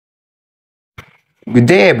Good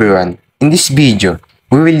day everyone. In this video,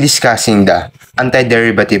 we will discussing the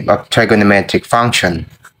antiderivative of trigonometric function.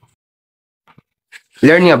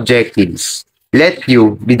 Learning objectives. Let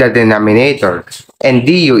u be the denominator and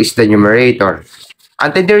du is the numerator.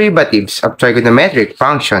 Antiderivatives of trigonometric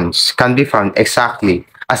functions can be found exactly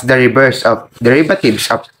as the reverse of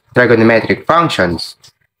derivatives of trigonometric functions,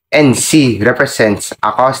 and c represents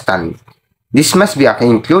a constant. This must be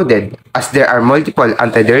included as there are multiple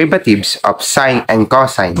antiderivatives of sine and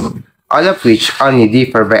cosine, all of which only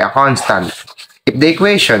differ by a constant. If the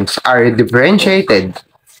equations are differentiated,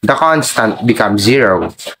 the constant becomes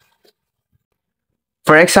 0.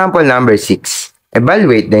 For example number 6,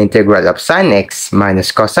 evaluate the integral of sine x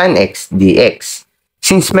minus cosine x dx.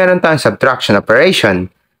 Since meron tayong subtraction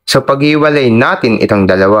operation, so pag-iwalayin natin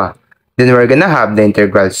itong dalawa. Then we're gonna have the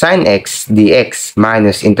integral sine x dx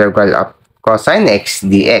minus integral of cosine x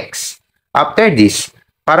dx. After this,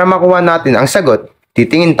 para makuha natin ang sagot,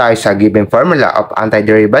 titingin tayo sa given formula of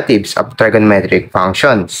antiderivatives of trigonometric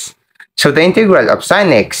functions. So the integral of sine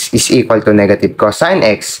x is equal to negative cosine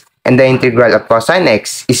x, and the integral of cosine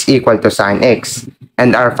x is equal to sine x.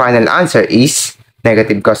 And our final answer is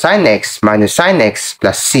negative cosine x minus sine x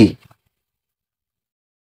plus c.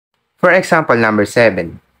 For example number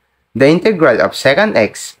 7, the integral of secant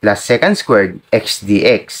x plus secant squared x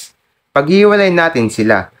dx. Pag-iwalay natin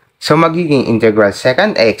sila, so magiging integral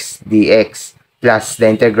secant x dx plus the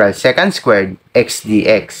integral secant squared x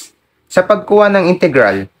dx. Sa pagkuha ng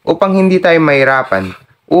integral, upang hindi tayo mahirapan,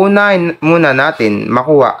 unahin muna natin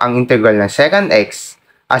makuha ang integral ng secant x.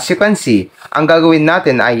 As you can see, ang gagawin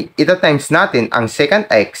natin ay ita-times natin ang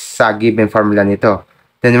secant x sa given formula nito.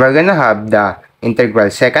 Then we're gonna have the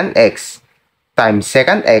integral secant x times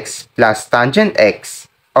secant x plus tangent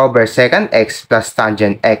x over secant x plus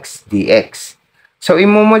tangent x dx. So,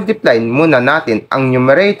 imumultiply muna natin ang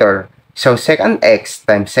numerator. So, secant x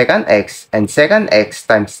times secant x and secant x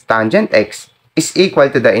times tangent x is equal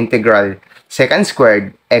to the integral secant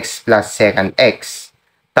squared x plus secant x,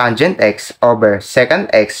 tangent x over secant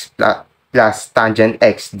x plus tangent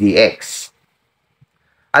x dx.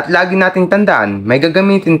 At lagi nating tandaan, may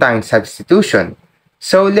gagamitin tayong substitution.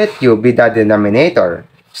 So, let u be the denominator.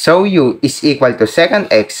 So, u is equal to secant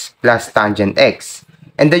x plus tangent x.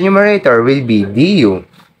 And the numerator will be du.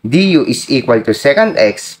 Du is equal to secant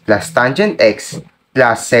x plus tangent x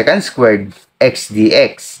plus secant squared x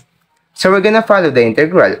dx. So, we're gonna follow the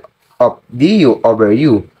integral of du over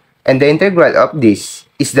u. And the integral of this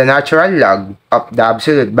is the natural log of the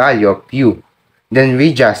absolute value of u. Then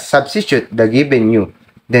we just substitute the given u.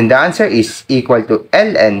 Then the answer is equal to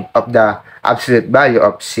ln of the absolute value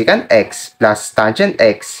of secant x plus tangent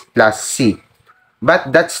x plus c.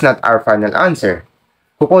 But that's not our final answer.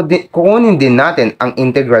 Kukunin din natin ang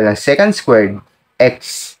integral ng secant squared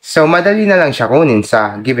x. So, madali na lang siya kunin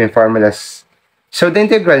sa given formulas. So, the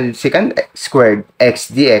integral secant squared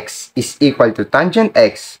x dx is equal to tangent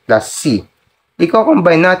x plus c.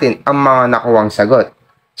 Iko-combine natin ang mga nakuwang sagot.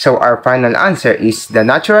 So, our final answer is the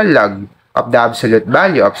natural log of the absolute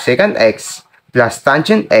value of secant x plus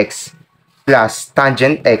tangent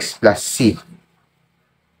x plus c.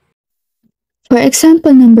 For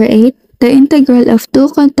example number 8, the integral of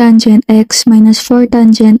 2 cotangent x minus 4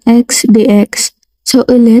 tangent x dx. So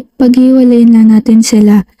ulit, pag-iwalayin lang natin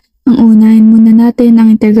sila. Ang unahin muna natin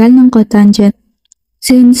ang integral ng cotangent.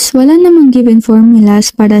 Since wala namang given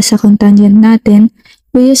formulas para sa cotangent natin,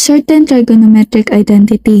 we use certain trigonometric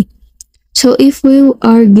identity. So if we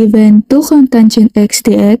are given 2 cotangent x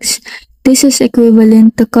dx, this is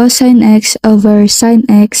equivalent to cosine x over sine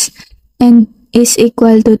x and is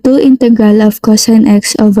equal to 2 integral of cosine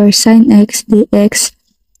x over sine x dx.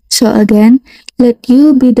 So again, let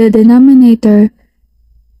u be the denominator.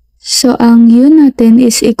 So ang u natin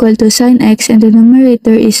is equal to sine x and the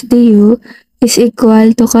numerator is du is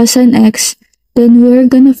equal to cosine x. Then we're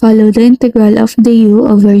gonna follow the integral of du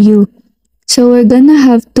over u. So we're gonna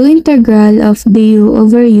have 2 integral of du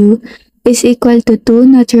over u is equal to 2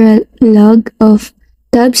 natural log of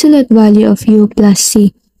the absolute value of u plus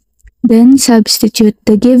c. Then substitute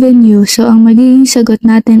the given u. So ang magiging sagot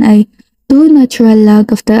natin ay 2 natural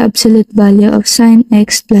log of the absolute value of sine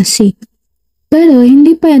x plus c. Pero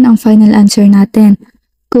hindi pa yan ang final answer natin.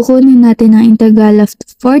 Kukunin natin ang integral of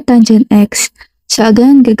 4 tangent x. So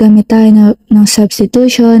again, gagamit tayo ng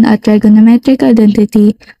substitution at trigonometric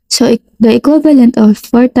identity. So the equivalent of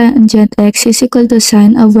 4 tangent x is equal to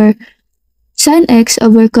sine x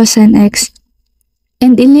over cosine x.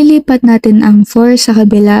 And ililipat natin ang 4 sa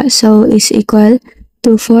kabila. So is equal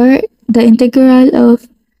to 4 the integral of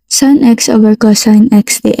sine x over cosine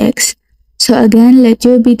x dx. So again, let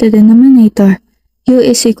u be the denominator. u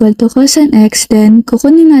is equal to cosine x, then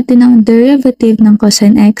kukunin natin ang derivative ng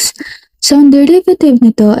cosine x. So, ang derivative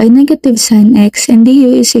nito ay negative sine x and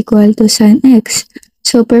du is equal to sine x.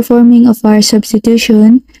 So, performing of our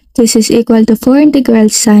substitution, this is equal to 4 integral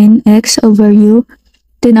sine x over u.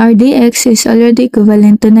 Then our dx is already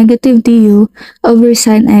equivalent to negative du over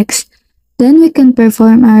sine x. Then we can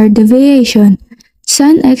perform our deviation.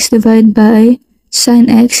 Sine x divided by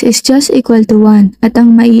sine x is just equal to 1 at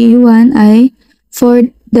ang maiiwan ay for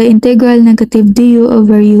the integral negative du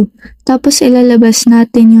over u. Tapos ilalabas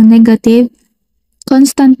natin yung negative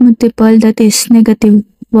constant multiple that is negative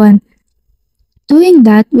 1. Doing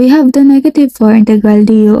that, we have the negative 4 integral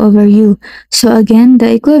du over u. So again,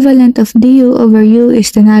 the equivalent of du over u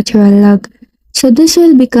is the natural log. So this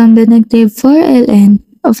will become the negative 4 ln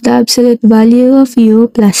of the absolute value of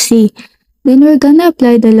u plus c. Then we're gonna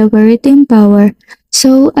apply the logarithm power.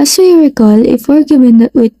 So as we recall, if we're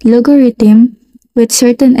given with logarithm with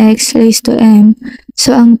certain x raised to m,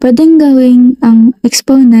 so ang pwedeng gawing ang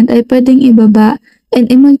exponent ay pwedeng ibaba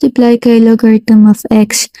and i-multiply kay logarithm of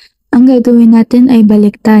x. Ang gagawin natin ay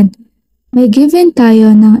baliktad. May given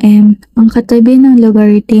tayo ng m, ang katabi ng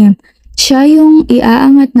logarithm. Siya yung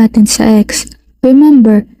iaangat natin sa x.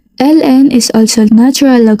 Remember, ln is also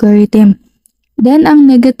natural logarithm. Then, ang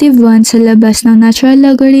negative 1 sa labas ng natural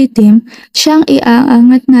logarithm, siyang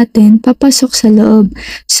iaangat natin papasok sa loob.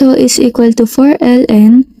 So, is equal to 4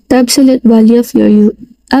 ln, the absolute value of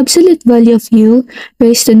u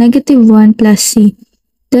raised to negative 1 plus c.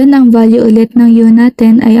 Then, ang value ulit ng u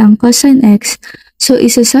natin ay ang cosine x. So,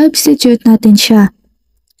 isa-substitute natin siya.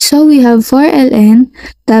 So, we have 4 ln,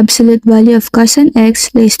 the absolute value of cosine x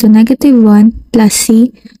raised to negative 1 plus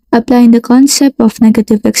c. Applying the concept of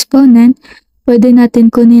negative exponent, pwede natin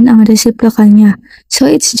kunin ang reciprocal niya. So,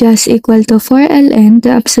 it's just equal to 4 ln,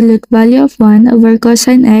 the absolute value of 1 over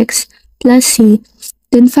cosine x plus c.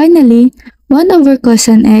 Then, finally, 1 over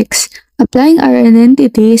cosine x. Applying our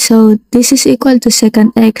identity, so this is equal to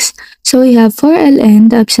secant x. So we have 4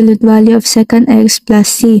 ln, the absolute value of secant x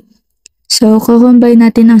plus c. So kukumbay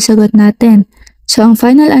natin ang sagot natin. So ang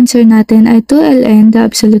final answer natin ay 2 ln, the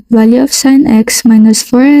absolute value of sin x minus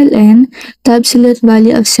 4 ln, the absolute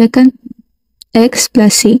value of secant x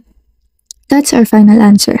plus c. That's our final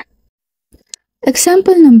answer.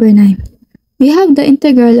 Example number 9. We have the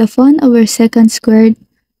integral of 1 over secant squared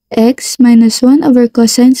x minus 1 over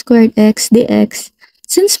cosine squared x dx.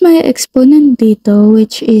 Since may exponent dito,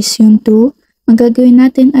 which is yung 2, ang gagawin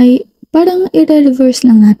natin ay parang i-reverse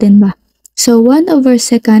lang natin ba? So, 1 over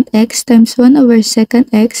secant x times 1 over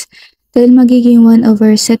secant x, dahil magiging 1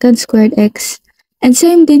 over secant squared x. And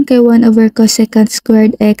same din kay 1 over cosecant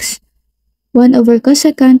squared x. 1 over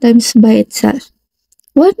cosecant times by itself.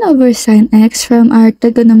 1 over sin x from our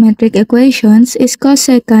trigonometric equations is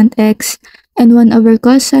cosecant x. And 1 over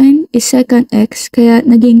cosine is secant x, kaya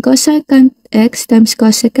naging cosecant x times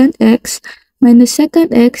cosecant x minus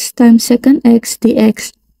secant x times secant x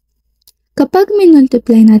dx. Kapag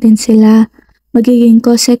minultiply natin sila, magiging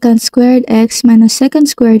cosecant squared x minus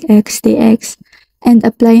secant squared x dx. And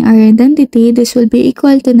applying our identity, this will be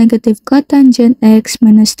equal to negative cotangent x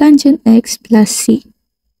minus tangent x plus c.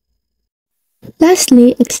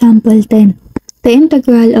 Lastly, example 10. The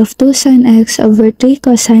integral of 2 sin x over 3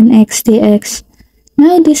 cosine x dx.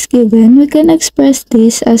 Now this given, we can express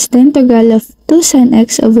this as the integral of 2 sin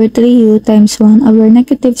x over 3u times 1 over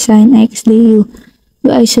negative sin x du. We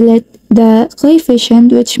isolate the coefficient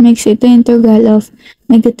which makes it the integral of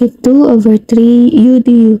negative 2 over 3u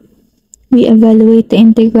du. We evaluate the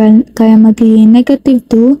integral kaya magiging negative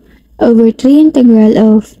 2 over 3 integral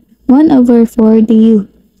of 1 over 4 du.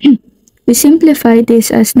 We simplify this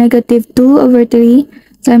as negative 2 over 3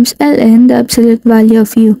 times ln, the absolute value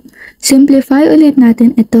of u. Simplify ulit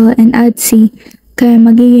natin ito and add c, kaya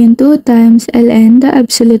magiging 2 times ln, the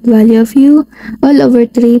absolute value of u, all over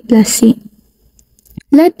 3 plus c.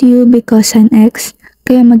 Let u be cosine x,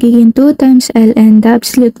 kaya magiging 2 times ln, the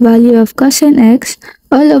absolute value of cosine x,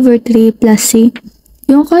 all over 3 plus c.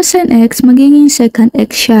 Yung cosine x, magiging secant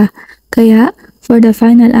x siya, kaya for the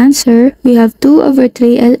final answer, we have 2 over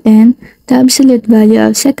 3 ln, the absolute value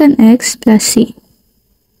of secant x plus c.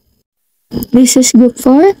 This is group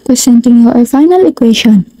 4, presenting you our final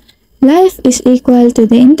equation. Life is equal to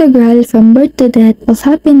the integral from birth to death of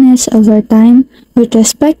happiness over time with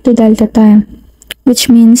respect to delta time, which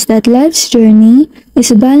means that life's journey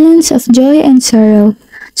is a balance of joy and sorrow.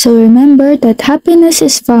 So remember that happiness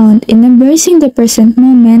is found in embracing the present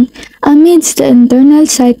moment amidst the internal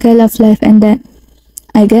cycle of life and death.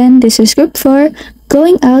 Again, this is group 4,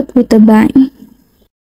 going out with a bang.